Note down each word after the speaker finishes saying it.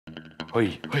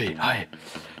Oi, oi, hi.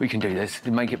 We can do this.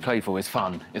 Make it playful. It's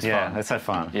fun. It's fun. Let's have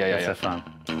fun. Let's have fun.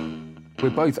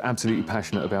 We're both absolutely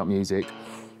passionate about music.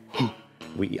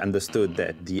 We understood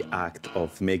that the act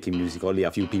of making music, only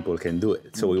a few people can do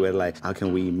it. So we were like, how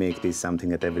can we make this something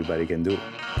that everybody can do?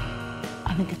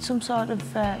 I think it's some sort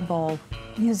of ball.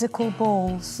 Musical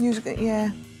balls.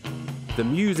 Yeah. The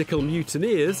musical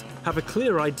mutineers have a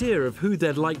clear idea of who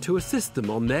they'd like to assist them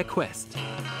on their quest.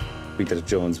 Peter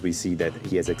Jones, we see that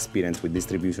he has experience with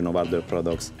distribution of other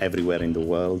products everywhere in the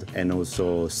world. And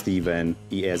also Steven,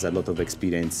 he has a lot of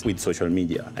experience with social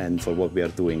media. And for what we are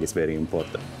doing, it's very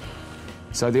important.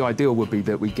 So the ideal would be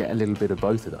that we get a little bit of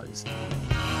both of those.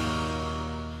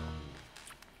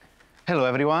 Hello,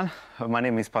 everyone. My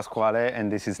name is Pasquale,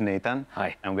 and this is Nathan.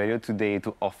 Hi. And we're here today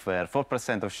to offer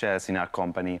 4% of shares in our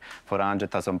company for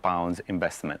 £100,000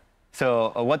 investment.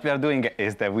 So what we are doing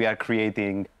is that we are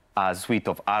creating a suite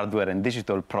of hardware and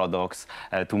digital products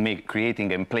to make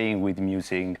creating and playing with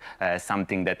music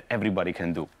something that everybody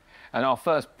can do. And our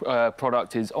first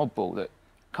product is Oddball, that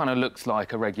kind of looks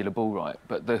like a regular ball, right?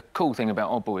 But the cool thing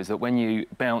about Oddball is that when you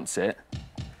bounce it,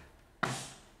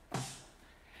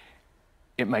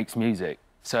 it makes music.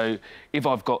 So if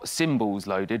I've got cymbals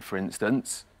loaded, for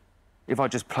instance, if I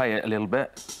just play it a little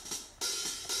bit,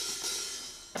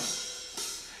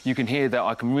 you can hear that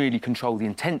I can really control the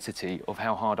intensity of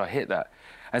how hard I hit that.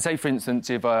 And say, for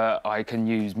instance, if I can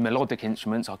use melodic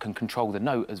instruments, I can control the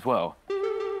note as well,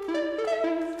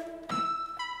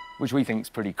 which we think is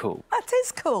pretty cool. That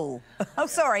is cool. Oh,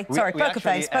 sorry, poker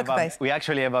face, poker face. We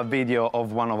actually have a video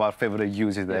of one of our favorite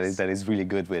users that is really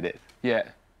good with it. Yeah.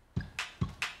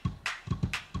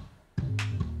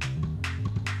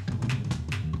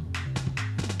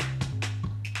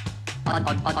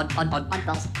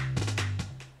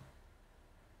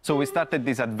 So we started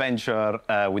this adventure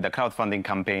with a crowdfunding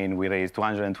campaign. We raised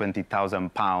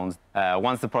 £220,000.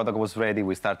 Once the product was ready,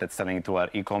 we started selling it to our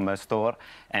e-commerce store.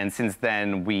 And since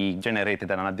then, we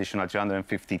generated an additional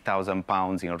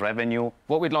 £350,000 in revenue.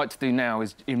 What we'd like to do now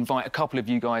is invite a couple of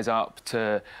you guys up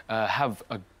to have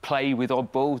a play with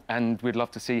Oddball, and we'd love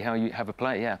to see how you have a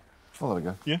play, yeah. Oh, there we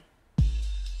go. Yeah.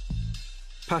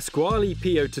 Pasquali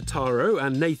Nathan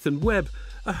and Nathan Webb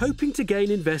are hoping to gain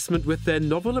investment with their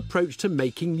novel approach to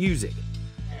making music.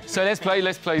 So let's play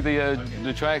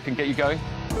the track and get you going.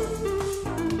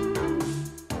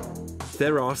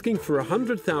 They're asking for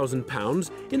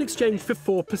 £100,000 in exchange for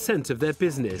 4% of their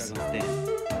business.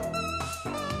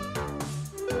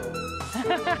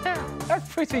 That's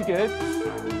pretty good.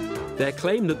 Their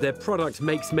claim that their product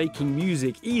makes making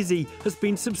music easy has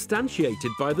been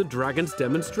substantiated by the Dragons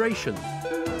demonstration.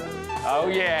 Oh,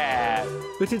 yeah.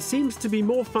 But it seems to be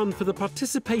more fun for the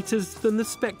participators than the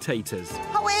spectators.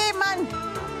 Oh, here, man.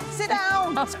 Sit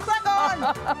down. Let's crack on.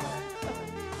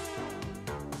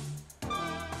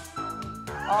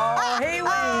 Oh, he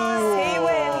wins. He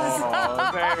wins. Oh,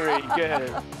 very good.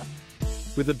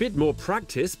 With a bit more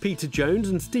practice, Peter Jones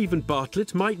and Stephen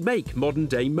Bartlett might make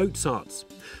modern-day Mozarts.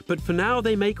 But for now,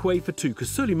 they make way for Tuka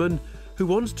Suleiman, who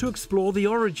wants to explore the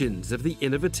origins of the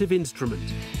innovative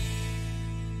instrument.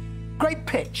 Great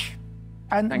pitch.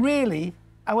 And really,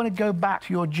 I want to go back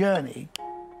to your journey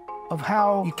of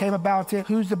how you came about it,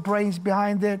 who's the brains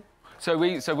behind it. So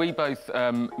we both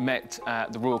met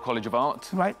at the Royal College of Art,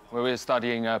 right, where we were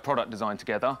studying product design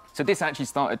together. So this actually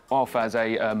started off as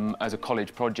a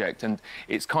college project, and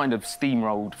it's kind of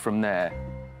steamrolled from there.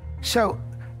 So,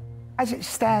 as it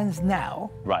stands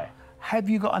now, right, have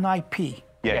you got an IP?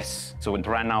 Yes. So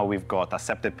right now we've got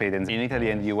accepted patents in Italy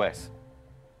and the US.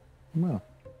 Wow.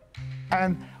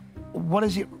 And what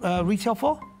does it retail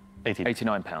for?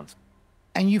 £89.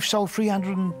 And you've sold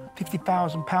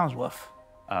 £350,000 worth?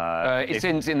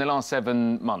 It's in the last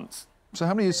 7 months. So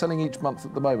how many are you selling each month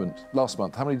at the moment? Last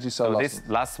month, how many did you sell last month?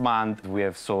 Last month we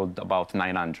have sold about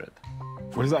 900.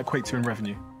 What does that equate to in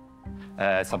revenue?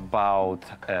 It's about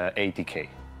 80K.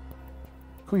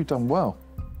 Cool, you've done well.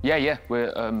 Yeah,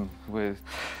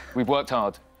 we've worked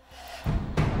hard.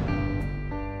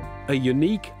 A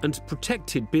unique and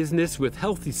protected business with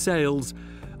healthy sales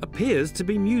appears to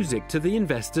be music to the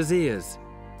investors' ears.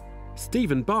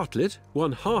 Stephen Bartlett,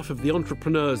 one half of the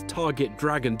entrepreneur's target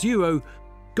Dragon duo,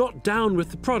 got down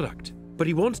with the product, but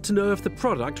he wants to know if the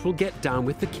product will get down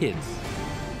with the kids.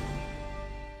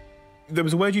 There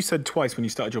was a word you said twice when you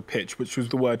started your pitch, which was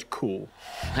the word cool.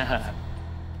 Damn.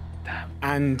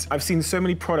 And I've seen so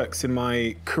many products in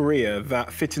my career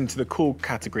that fit into the cool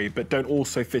category, but don't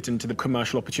also fit into the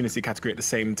commercial opportunity category at the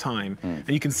same time. And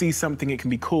you can see something, it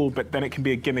can be cool, but then it can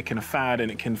be a gimmick and a fad,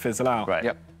 and it can fizzle out. Right.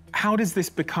 Yep. How does this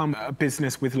become a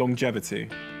business with longevity?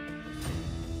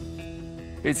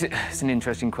 It's an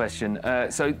interesting question.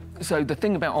 So the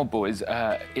thing about Oddball is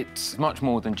it's much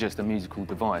more than just a musical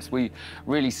device. We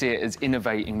really see it as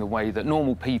innovating the way that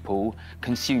normal people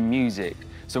consume music.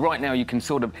 So right now you can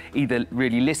sort of either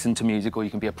really listen to music or you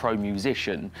can be a pro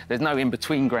musician. There's no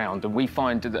in-between ground, and we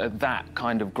find that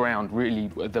kind of ground really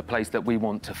the place that we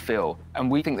want to fill. And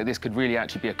we think that this could really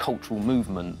actually be a cultural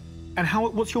movement. And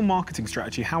what's your marketing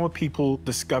strategy? How are people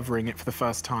discovering it for the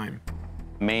first time?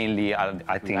 Mainly,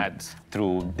 I think,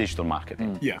 through digital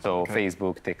marketing. Yeah. So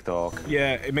Facebook, TikTok.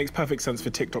 Yeah, it makes perfect sense for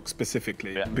TikTok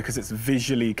specifically, because it's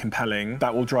visually compelling.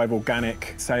 That will drive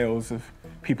organic sales of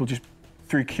people just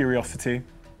through curiosity.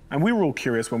 And we were all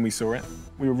curious when we saw it.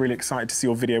 We were really excited to see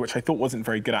your video, which I thought wasn't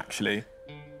very good, actually.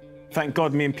 Thank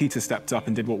God me and Peter stepped up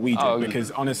and did what we did,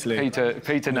 because honestly...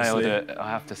 Peter nailed it, I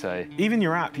have to say. Even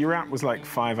your app was like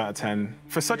 5 out of 10.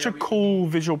 For such a cool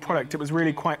visual product, it was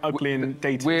really quite ugly and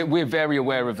dated. We're very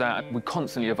aware of that. We're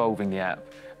constantly evolving the app,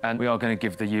 and we are going to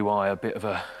give the UI a bit of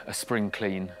a spring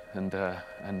clean and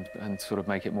sort of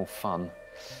make it more fun.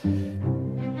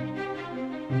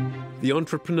 The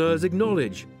entrepreneurs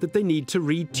acknowledge that they need to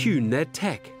retune their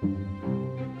tech.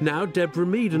 Now Deborah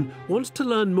Meaden wants to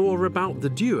learn more about the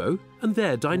duo and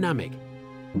their dynamic.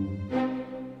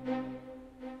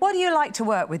 What do you like to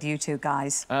work with, you two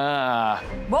guys?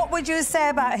 What would you say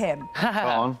about him? Go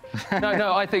on.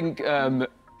 No, I think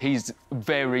he's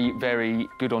very, very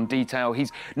good on detail.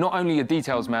 He's not only a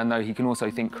details man, though, he can also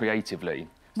think creatively.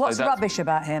 What's rubbish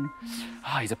about him?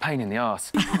 He's a pain in the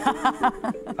arse.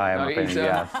 I am a pain in the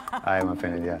ass. I am a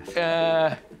pain in the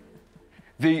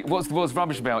ass. What's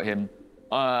rubbish about him?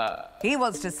 He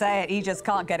wants to say it, he just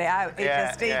can't get it out. He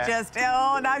just,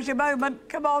 oh, now's your moment,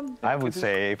 come on. I would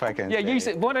say, if I can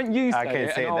why don't you say I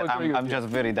can say that I'm just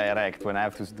very direct when I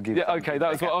have to give... Yeah, OK,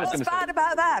 that's what I was going to say. What's bad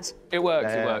about that? It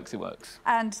works, it works.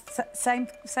 And same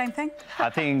thing? I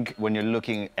think when you're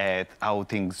looking at how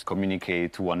things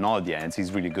communicate to an audience,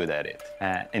 he's really good at it.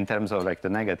 In terms of, like, the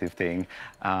negative thing,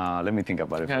 let me think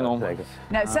about it for a second.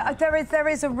 No, so there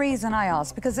is a reason I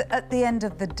ask, because at the end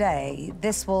of the day,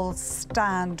 this will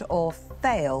stand or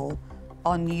fail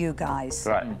on you guys.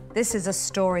 Right. This is a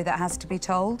story that has to be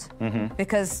told,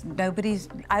 because nobody's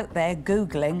out there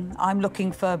Googling, I'm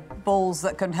looking for balls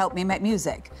that can help me make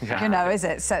music. You know, is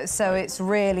it? So it's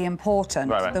really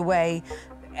important, the way,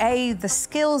 the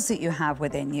skills that you have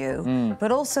within you,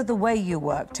 but also the way you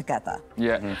work together.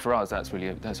 Yeah, for us, that's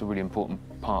a really important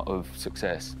part of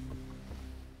success.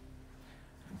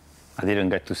 I didn't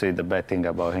get to say the bad thing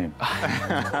about him.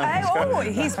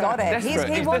 He's got it.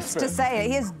 He wants to say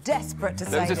it. He is desperate to say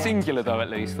it. There was a singular, though, at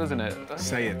least, wasn't it?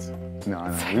 Say it. No,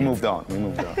 we moved on. We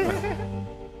moved on.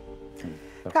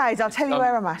 Guys, I'll tell you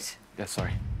where I'm at. Yeah,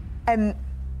 sorry. I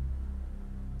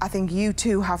think you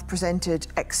two have presented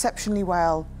exceptionally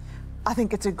well. I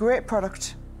think it's a great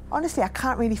product. Honestly, I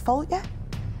can't really fault you.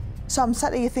 So I'm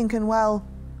sat here thinking, well,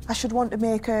 I should want to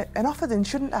make an offer then,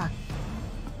 shouldn't I?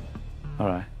 All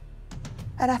right.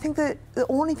 And I think that the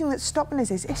only thing that's stopping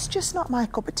us is it's just not my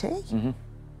cup of tea.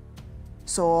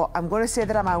 So I'm going to say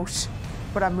that I'm out,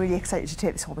 but I'm really excited to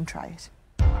take this home and try it.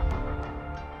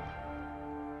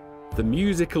 The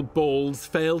musical balls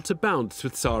fail to bounce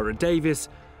with Sarah Davis,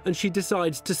 and she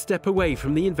decides to step away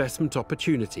from the investment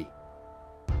opportunity.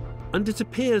 And it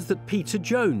appears that Peter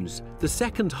Jones, the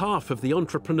second half of the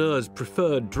entrepreneur's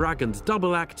preferred Dragons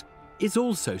double act, is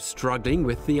also struggling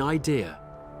with the idea.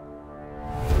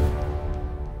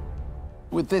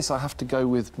 With this, I have to go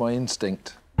with my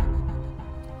instinct.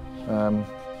 And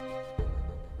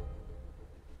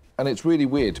it's really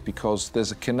weird because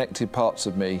there's connected parts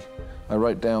of me. I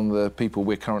wrote down the people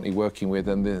we're currently working with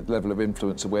and the level of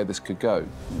influence of where this could go.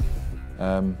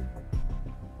 You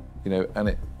know, and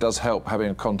it does help having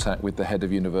a contact with the head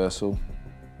of Universal.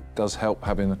 It does help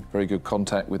having a very good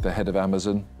contact with the head of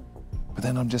Amazon. But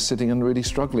then I'm just sitting and really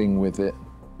struggling with it.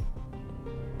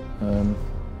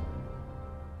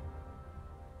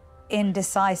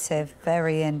 Indecisive,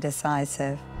 very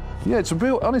indecisive. Yeah, it's a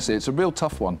real, honestly, it's a real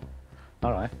tough one.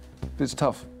 All right. It's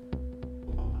tough.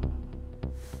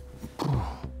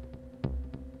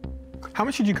 How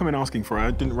much did you come in asking for?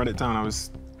 I didn't write it down. I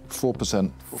was...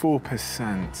 4%.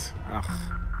 4%. Ugh,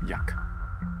 yuck.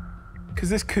 Because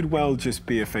this could well just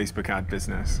be a Facebook ad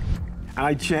business. And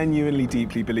I genuinely,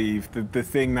 deeply believe that the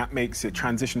thing that makes it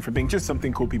transition from being just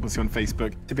something cool people see on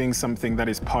Facebook to being something that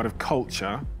is part of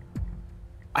culture,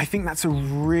 I think that's a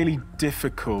really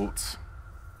difficult,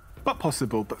 but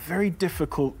possible, but very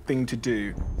difficult thing to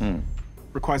do.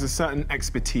 Requires a certain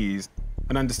expertise,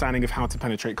 an understanding of how to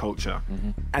penetrate culture.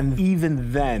 And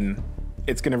even then,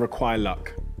 it's going to require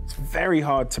luck. It's very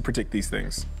hard to predict these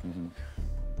things.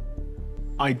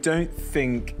 I don't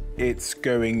think it's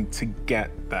going to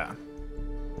get there.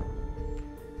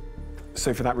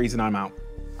 So for that reason, I'm out.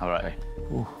 All right.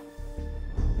 Ooh.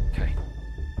 Okay.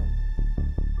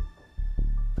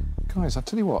 Guys, I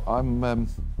tell you what, I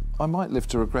might live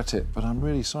to regret it, but I'm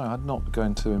really sorry. I'm not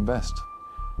going to invest.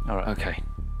 All right. Okay.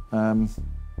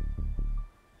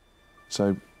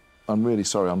 So I'm really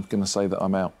sorry. I'm going to say that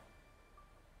I'm out.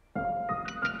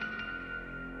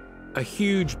 A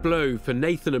huge blow for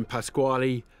Nathan and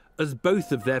Pasquali as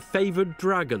both of their favoured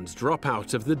dragons drop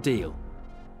out of the deal.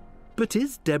 But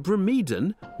is Deborah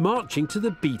Meaden marching to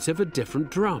the beat of a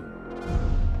different drum?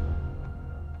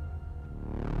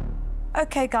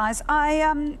 OK, guys,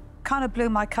 I kind of blew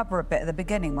my cover a bit at the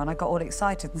beginning when I got all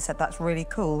excited and said that's really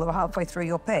cool. We're halfway through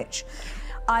your pitch.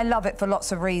 I love it for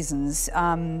lots of reasons.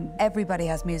 Everybody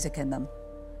has music in them.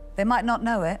 They might not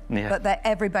know it, but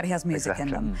everybody has music in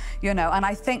them, you know. And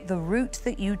I think the route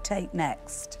that you take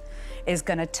next is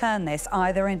going to turn this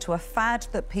either into a fad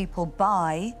that people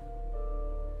buy,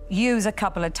 use a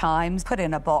couple of times, put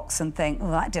in a box and think,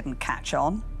 oh, that didn't catch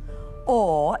on,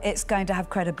 or it's going to have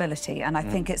credibility. And I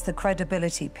think it's the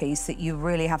credibility piece that you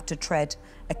really have to tread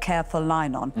a careful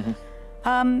line on.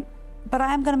 But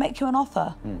I am going to make you an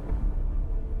offer.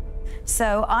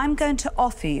 So I'm going to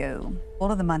offer you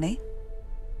all of the money.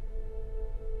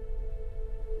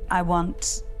 I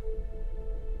want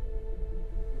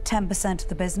 10% of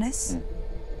the business,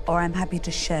 or I'm happy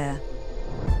to share.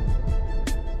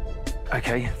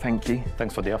 Okay, thank you.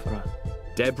 Thanks for the offer.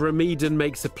 Deborah Meaden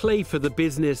makes a play for the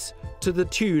business to the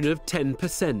tune of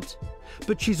 10%,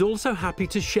 but she's also happy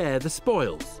to share the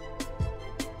spoils.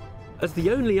 As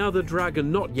the only other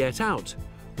dragon not yet out,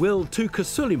 will Tuka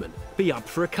Suleiman be up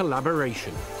for a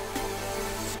collaboration?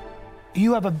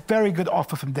 You have a very good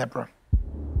offer from Deborah.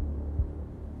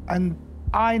 And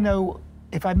I know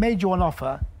if I made you an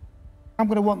offer, I'm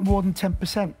going to want more than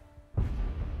 10%.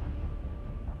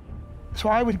 So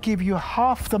I would give you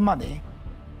half the money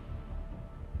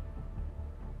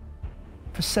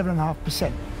for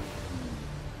 7.5%.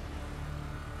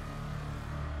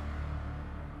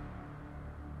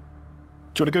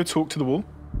 Do you want to go talk to the wall?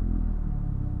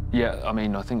 Yeah, I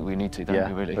mean, I think we need to, don't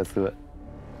we, really? Let's do it.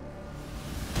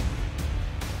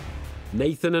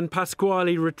 Nathan and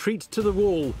Pasquali retreat to the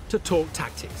wall to talk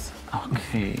tactics.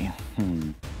 Okay.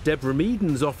 Deborah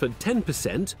Meaden's offered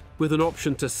 10% with an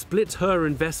option to split her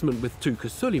investment with Tuka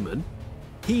Suleiman.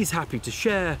 He's happy to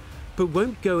share, but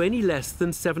won't go any less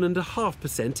than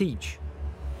 7.5% each.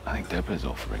 I think Deborah's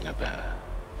offering a better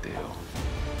deal.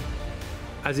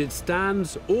 As it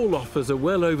stands, all offers are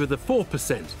well over the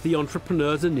 4% the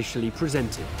entrepreneurs initially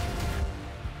presented.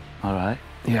 All right.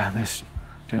 Yeah, this.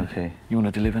 Okay. You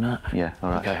want to deliver that? Yeah,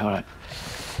 all right. Okay, all right.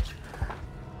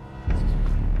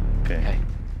 Okay.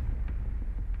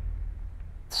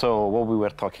 So what we were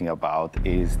talking about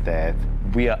is that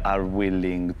we are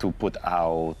willing to put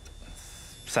out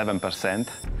 7%,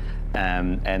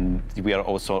 and we are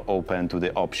also open to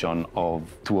the option of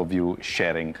two of you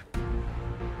sharing.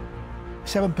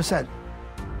 7%?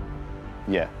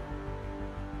 Yeah.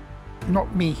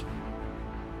 Not me.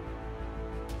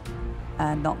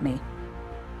 Not me.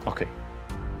 Okay.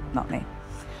 Not me.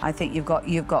 I think you've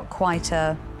got quite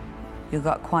a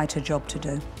job to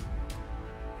do.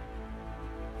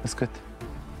 That's good.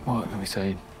 What can we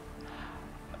say?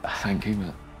 Thank you,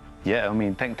 but... Yeah, I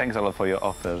mean, thanks a lot for your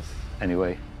offers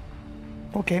anyway.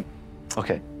 Okay.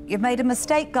 Okay. You've made a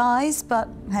mistake, guys, but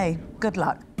hey, good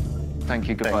luck. Thank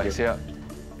you, goodbye. See ya.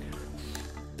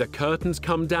 The curtains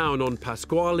come down on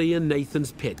Pasquali and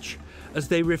Nathan's pitch as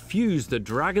they refuse the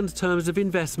dragon's terms of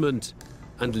investment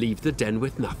and leave the den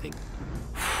with nothing.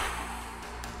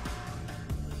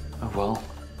 Oh, well,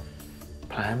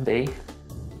 plan B?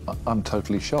 I'm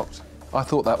totally shocked. I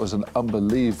thought that was an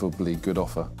unbelievably good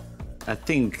offer. I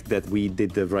think that we did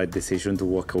the right decision to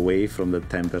walk away from the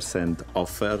 10%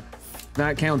 offer.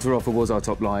 That counter-offer was our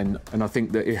top line, and I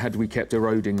think that had we kept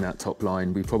eroding that top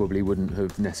line, we probably wouldn't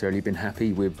have necessarily been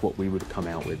happy with what we would have come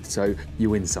out with. So you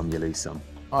win some, you lose some.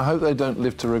 I hope they don't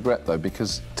live to regret, though,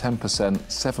 because 10%,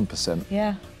 7%,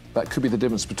 yeah, that could be the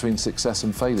difference between success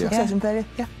and failure. Success and failure,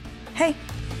 yeah. Hey,